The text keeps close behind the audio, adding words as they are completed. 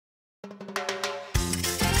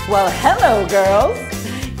Well, hello, girls.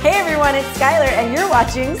 Hey, everyone, it's Skylar, and you're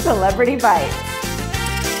watching Celebrity Bites.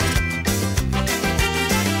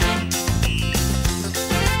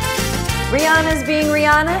 Rihanna's being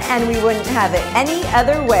Rihanna, and we wouldn't have it any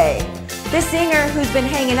other way. The singer, who's been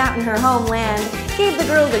hanging out in her homeland, gave the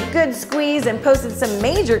girls a good squeeze and posted some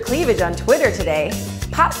major cleavage on Twitter today,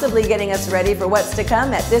 possibly getting us ready for what's to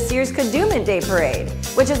come at this year's Kadooment Day Parade,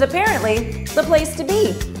 which is apparently the place to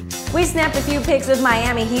be. We snapped a few pics of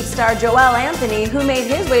Miami Heat star Joel Anthony, who made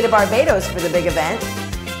his way to Barbados for the big event.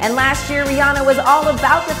 And last year, Rihanna was all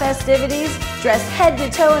about the festivities, dressed head to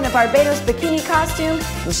toe in a Barbados bikini costume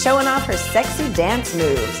and showing off her sexy dance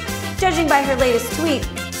moves. Judging by her latest tweet,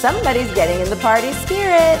 somebody's getting in the party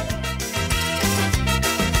spirit.